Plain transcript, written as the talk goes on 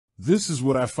This is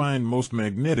what I find most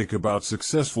magnetic about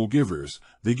successful givers.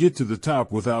 They get to the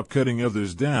top without cutting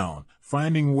others down,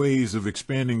 finding ways of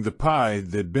expanding the pie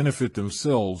that benefit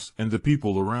themselves and the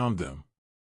people around them.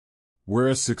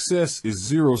 Whereas success is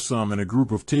zero-sum in a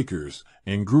group of takers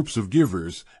and groups of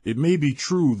givers, it may be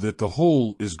true that the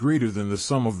whole is greater than the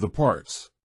sum of the parts.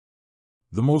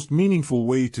 The most meaningful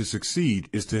way to succeed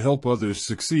is to help others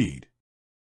succeed.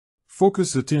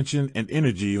 Focus attention and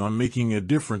energy on making a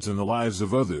difference in the lives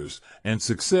of others, and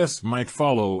success might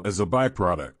follow as a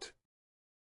byproduct.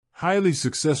 Highly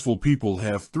successful people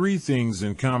have three things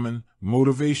in common: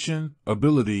 motivation,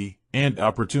 ability, and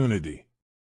opportunity.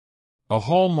 A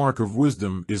hallmark of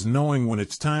wisdom is knowing when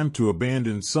it's time to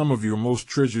abandon some of your most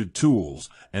treasured tools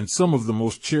and some of the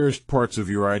most cherished parts of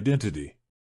your identity.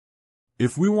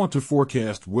 If we want to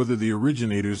forecast whether the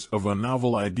originators of a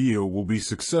novel idea will be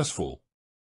successful,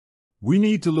 we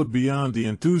need to look beyond the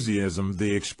enthusiasm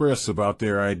they express about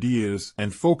their ideas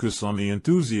and focus on the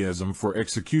enthusiasm for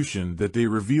execution that they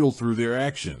reveal through their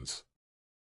actions.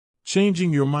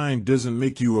 Changing your mind doesn't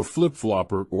make you a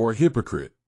flip-flopper or a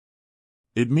hypocrite.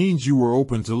 It means you are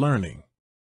open to learning.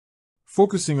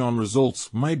 Focusing on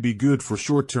results might be good for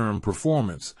short-term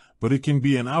performance, but it can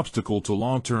be an obstacle to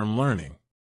long-term learning.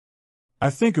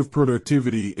 I think of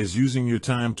productivity as using your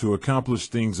time to accomplish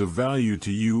things of value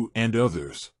to you and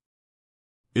others.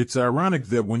 It's ironic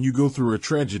that when you go through a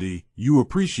tragedy, you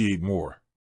appreciate more.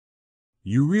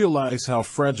 You realize how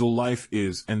fragile life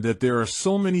is and that there are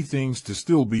so many things to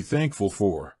still be thankful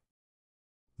for.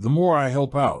 The more I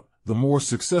help out, the more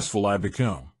successful I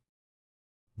become.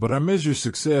 But I measure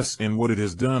success in what it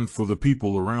has done for the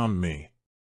people around me.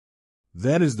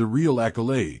 That is the real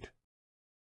accolade.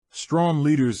 Strong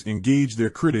leaders engage their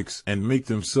critics and make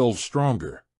themselves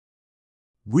stronger.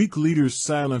 Weak leaders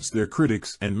silence their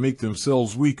critics and make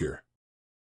themselves weaker.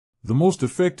 The most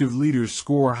effective leaders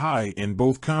score high in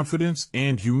both confidence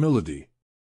and humility.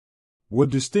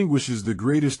 What distinguishes the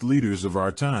greatest leaders of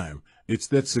our time, it's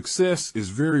that success is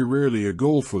very rarely a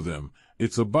goal for them,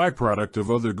 it's a byproduct of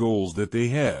other goals that they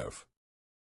have.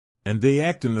 And they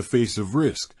act in the face of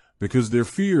risk, because their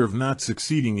fear of not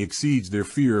succeeding exceeds their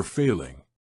fear of failing.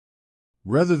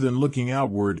 Rather than looking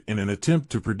outward in an attempt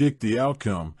to predict the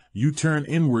outcome, you turn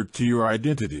inward to your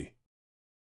identity.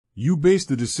 You base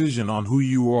the decision on who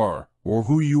you are, or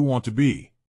who you want to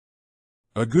be.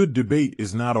 A good debate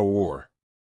is not a war.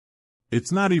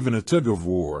 It's not even a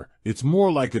tug-of-war, it's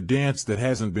more like a dance that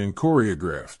hasn't been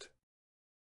choreographed.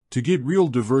 To get real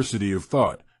diversity of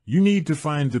thought, you need to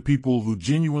find the people who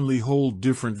genuinely hold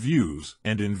different views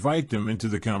and invite them into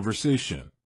the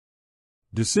conversation.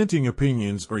 Dissenting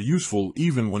opinions are useful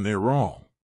even when they're wrong.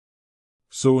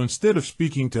 So instead of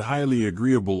speaking to highly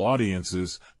agreeable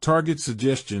audiences, target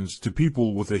suggestions to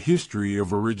people with a history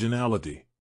of originality.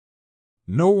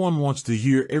 No one wants to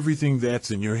hear everything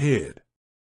that's in your head.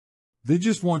 They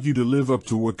just want you to live up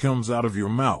to what comes out of your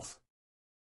mouth.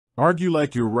 Argue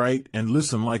like you're right and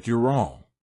listen like you're wrong.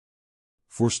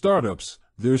 For startups,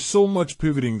 there's so much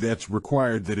pivoting that's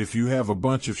required that if you have a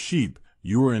bunch of sheep,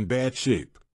 you're in bad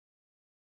shape.